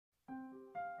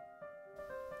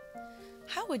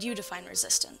How would you define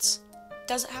resistance?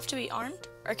 Does it have to be armed,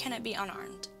 or can it be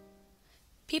unarmed?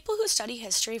 People who study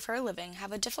history for a living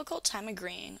have a difficult time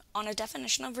agreeing on a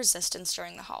definition of resistance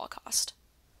during the Holocaust.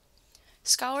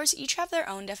 Scholars each have their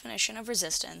own definition of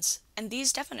resistance, and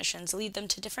these definitions lead them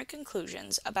to different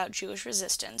conclusions about Jewish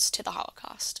resistance to the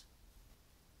Holocaust.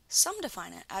 Some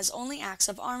define it as only acts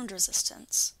of armed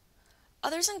resistance.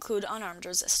 Others include unarmed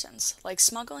resistance, like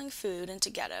smuggling food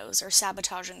into ghettos or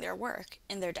sabotaging their work,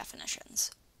 in their definitions.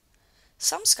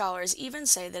 Some scholars even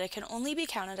say that it can only be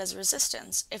counted as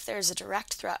resistance if there is a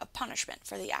direct threat of punishment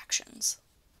for the actions.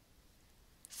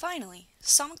 Finally,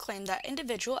 some claim that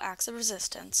individual acts of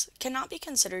resistance cannot be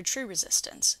considered true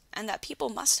resistance, and that people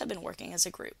must have been working as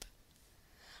a group.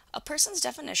 A person's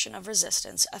definition of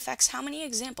resistance affects how many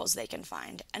examples they can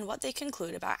find and what they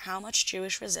conclude about how much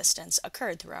Jewish resistance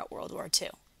occurred throughout World War II.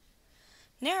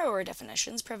 Narrower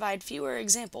definitions provide fewer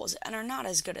examples and are not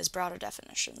as good as broader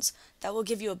definitions that will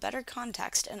give you a better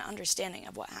context and understanding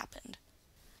of what happened.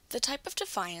 The type of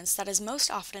defiance that is most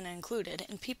often included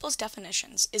in people's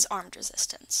definitions is armed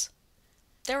resistance.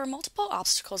 There were multiple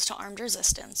obstacles to armed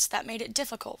resistance that made it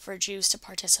difficult for Jews to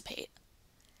participate.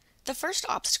 The first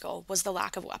obstacle was the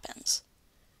lack of weapons.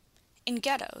 In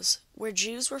ghettos, where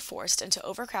Jews were forced into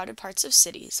overcrowded parts of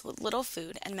cities with little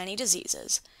food and many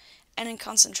diseases, and in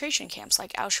concentration camps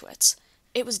like Auschwitz,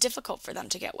 it was difficult for them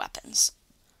to get weapons.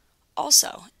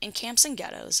 Also, in camps and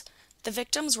ghettos, the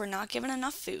victims were not given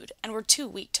enough food and were too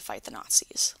weak to fight the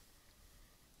Nazis.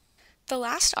 The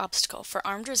last obstacle for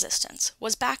armed resistance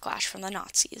was backlash from the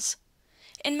Nazis.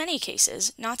 In many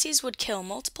cases, Nazis would kill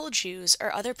multiple Jews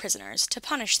or other prisoners to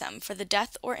punish them for the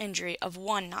death or injury of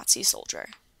one Nazi soldier.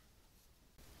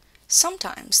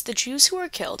 Sometimes, the Jews who were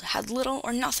killed had little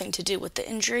or nothing to do with the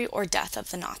injury or death of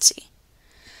the Nazi.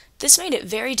 This made it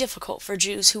very difficult for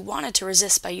Jews who wanted to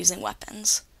resist by using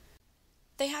weapons.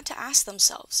 They had to ask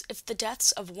themselves if the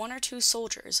deaths of one or two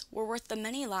soldiers were worth the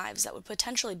many lives that would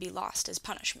potentially be lost as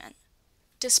punishment.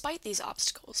 Despite these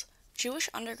obstacles, Jewish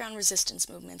underground resistance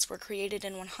movements were created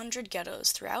in 100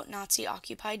 ghettos throughout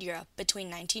Nazi-occupied Europe between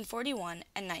 1941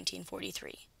 and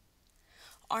 1943.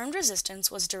 Armed resistance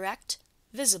was direct,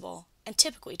 visible, and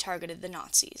typically targeted the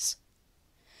Nazis.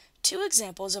 Two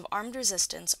examples of armed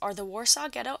resistance are the Warsaw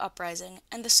Ghetto Uprising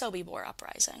and the Sobibor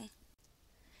Uprising.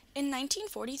 In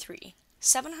 1943,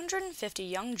 750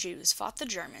 young Jews fought the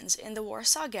Germans in the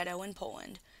Warsaw Ghetto in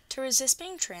Poland to resist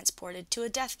being transported to a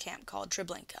death camp called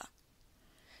Treblinka.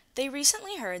 They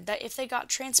recently heard that if they got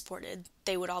transported,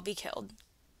 they would all be killed.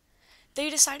 They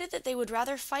decided that they would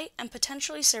rather fight and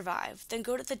potentially survive than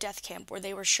go to the death camp where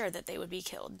they were sure that they would be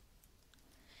killed.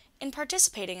 In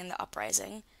participating in the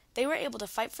uprising, they were able to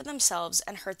fight for themselves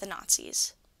and hurt the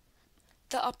Nazis.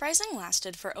 The uprising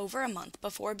lasted for over a month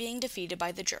before being defeated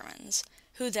by the Germans,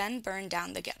 who then burned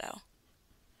down the ghetto.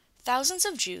 Thousands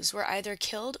of Jews were either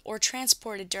killed or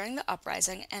transported during the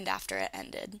uprising and after it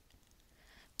ended.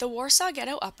 The Warsaw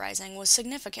Ghetto Uprising was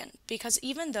significant because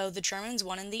even though the Germans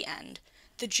won in the end,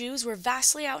 the Jews were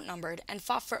vastly outnumbered and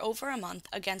fought for over a month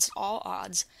against all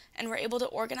odds and were able to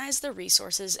organize the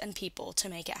resources and people to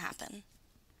make it happen.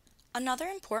 Another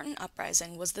important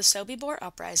uprising was the Sobibor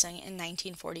Uprising in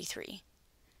 1943.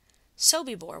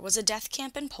 Sobibor was a death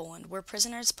camp in Poland where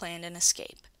prisoners planned an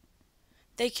escape.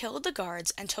 They killed the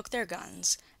guards and took their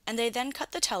guns, and they then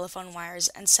cut the telephone wires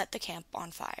and set the camp on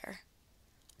fire.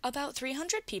 About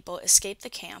 300 people escaped the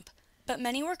camp, but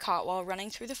many were caught while running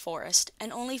through the forest,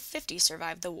 and only 50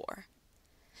 survived the war.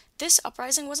 This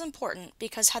uprising was important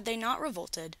because had they not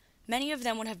revolted, many of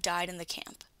them would have died in the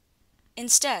camp.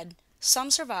 Instead, some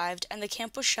survived and the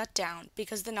camp was shut down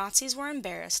because the Nazis were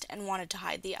embarrassed and wanted to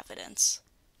hide the evidence.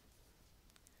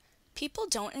 People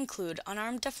don't include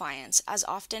unarmed defiance as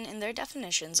often in their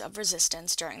definitions of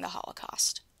resistance during the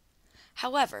Holocaust.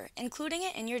 However, including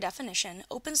it in your definition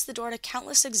opens the door to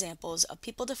countless examples of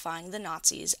people defying the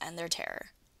Nazis and their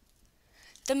terror.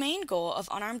 The main goal of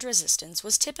unarmed resistance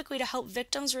was typically to help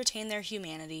victims retain their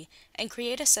humanity and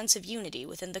create a sense of unity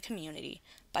within the community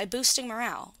by boosting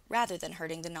morale rather than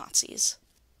hurting the Nazis.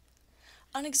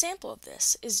 An example of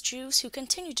this is Jews who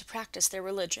continue to practice their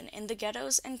religion in the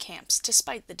ghettos and camps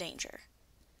despite the danger.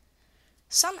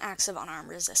 Some acts of unarmed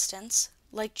resistance,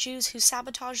 like Jews who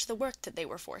sabotaged the work that they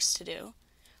were forced to do,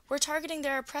 were targeting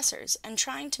their oppressors and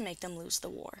trying to make them lose the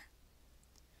war.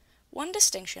 One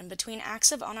distinction between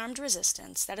acts of unarmed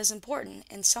resistance that is important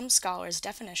in some scholars'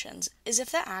 definitions is if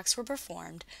the acts were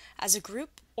performed as a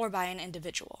group or by an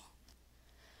individual.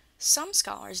 Some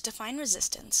scholars define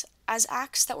resistance as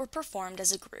acts that were performed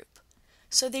as a group,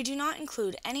 so they do not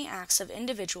include any acts of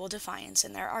individual defiance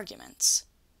in their arguments.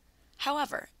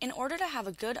 However, in order to have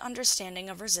a good understanding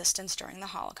of resistance during the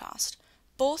Holocaust,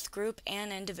 both group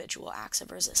and individual acts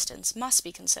of resistance must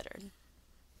be considered.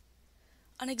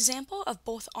 An example of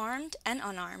both armed and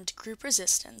unarmed group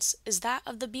resistance is that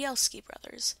of the Bielski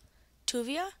brothers,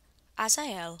 Tuvia,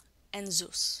 Azael, and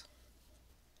Zeus.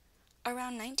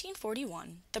 Around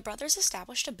 1941, the brothers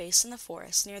established a base in the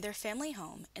forest near their family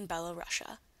home in Bela,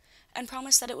 Russia, and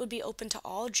promised that it would be open to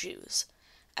all Jews.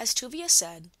 As Tuvia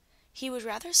said, he would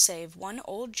rather save one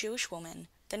old Jewish woman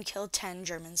than kill 10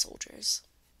 German soldiers.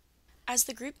 As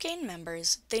the group gained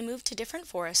members, they moved to different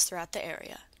forests throughout the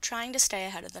area, trying to stay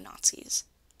ahead of the Nazis.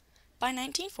 By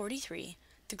 1943,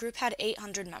 the group had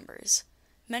 800 members,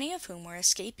 many of whom were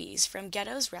escapees from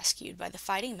ghettos rescued by the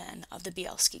fighting men of the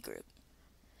Bielski group.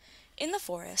 In the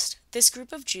forest, this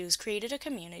group of Jews created a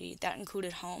community that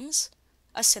included homes,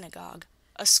 a synagogue,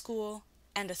 a school,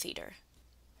 and a theater.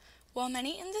 While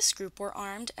many in this group were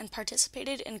armed and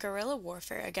participated in guerrilla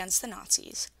warfare against the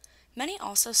Nazis, many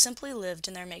also simply lived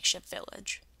in their makeshift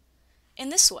village. In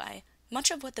this way,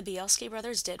 much of what the Bielski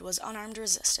brothers did was unarmed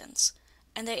resistance,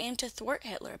 and they aimed to thwart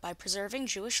Hitler by preserving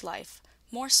Jewish life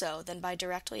more so than by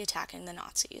directly attacking the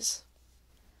Nazis.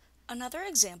 Another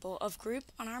example of group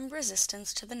unarmed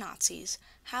resistance to the Nazis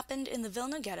happened in the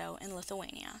Vilna ghetto in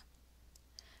Lithuania.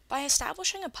 By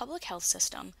establishing a public health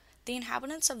system, the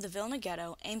inhabitants of the Vilna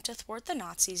ghetto aimed to thwart the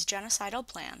Nazis' genocidal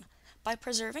plan by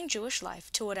preserving Jewish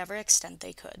life to whatever extent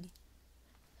they could.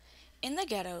 In the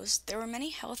ghettos, there were many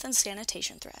health and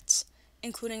sanitation threats,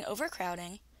 including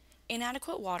overcrowding,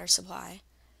 inadequate water supply,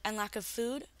 and lack of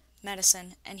food,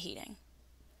 medicine, and heating.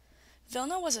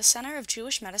 Vilna was a center of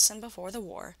Jewish medicine before the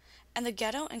war, and the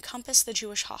ghetto encompassed the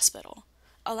Jewish hospital,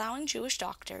 allowing Jewish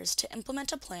doctors to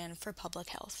implement a plan for public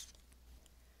health.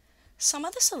 Some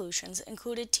of the solutions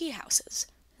included tea houses,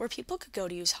 where people could go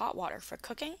to use hot water for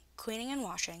cooking, cleaning, and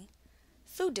washing,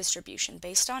 food distribution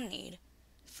based on need,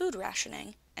 food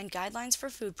rationing, and guidelines for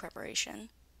food preparation,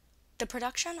 the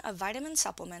production of vitamin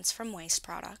supplements from waste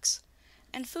products,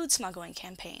 and food smuggling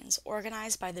campaigns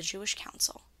organized by the Jewish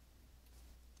Council.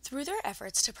 Through their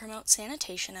efforts to promote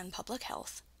sanitation and public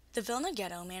health, the Vilna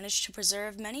ghetto managed to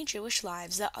preserve many Jewish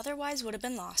lives that otherwise would have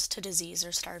been lost to disease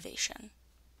or starvation.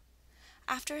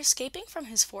 After escaping from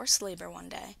his forced labor one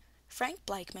day, Frank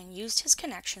Bleichman used his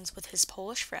connections with his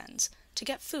Polish friends to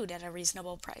get food at a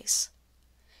reasonable price.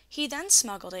 He then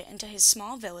smuggled it into his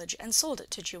small village and sold it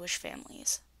to Jewish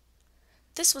families.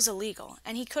 This was illegal,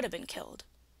 and he could have been killed.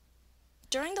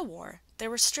 During the war, there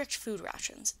were strict food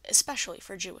rations, especially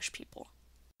for Jewish people.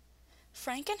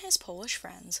 Frank and his Polish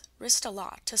friends risked a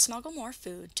lot to smuggle more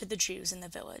food to the Jews in the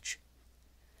village.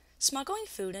 Smuggling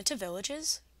food into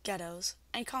villages, ghettos,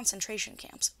 and concentration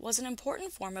camps was an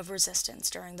important form of resistance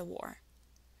during the war.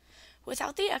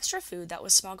 Without the extra food that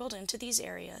was smuggled into these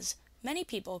areas, many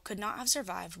people could not have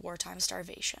survived wartime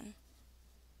starvation.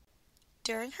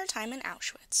 During her time in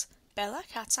Auschwitz, Bela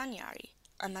Yaari,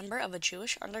 a member of a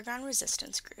Jewish underground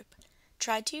resistance group,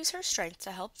 tried to use her strength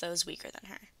to help those weaker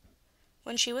than her.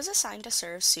 When she was assigned to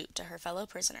serve soup to her fellow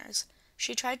prisoners,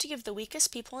 she tried to give the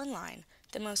weakest people in line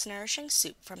the most nourishing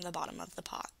soup from the bottom of the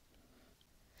pot.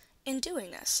 In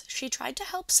doing this, she tried to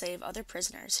help save other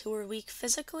prisoners who were weak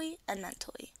physically and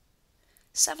mentally.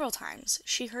 Several times,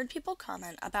 she heard people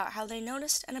comment about how they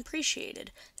noticed and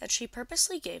appreciated that she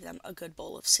purposely gave them a good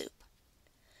bowl of soup.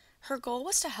 Her goal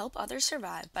was to help others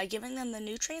survive by giving them the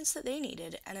nutrients that they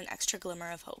needed and an extra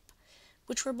glimmer of hope,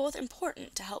 which were both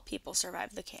important to help people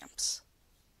survive the camps.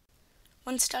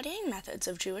 When studying methods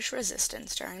of Jewish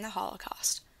resistance during the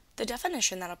Holocaust, the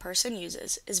definition that a person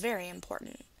uses is very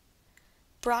important.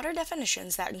 Broader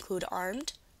definitions that include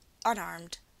armed,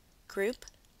 unarmed, group,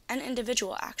 and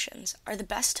individual actions are the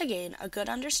best to gain a good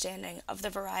understanding of the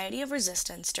variety of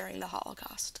resistance during the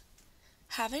Holocaust.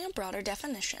 Having a broader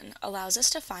definition allows us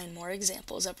to find more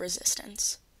examples of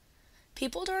resistance.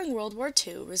 People during World War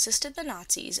II resisted the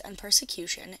Nazis and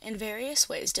persecution in various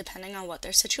ways depending on what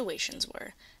their situations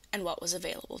were and what was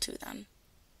available to them.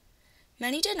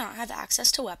 Many did not have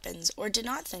access to weapons or did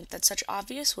not think that such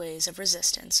obvious ways of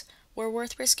resistance were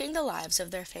worth risking the lives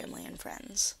of their family and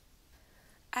friends.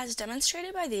 As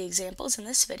demonstrated by the examples in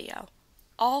this video,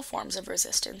 all forms of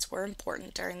resistance were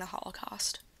important during the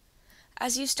Holocaust.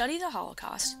 As you study the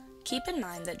Holocaust, keep in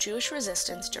mind that Jewish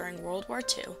resistance during World War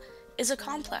II is a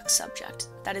complex subject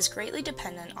that is greatly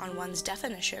dependent on one's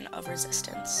definition of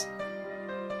resistance.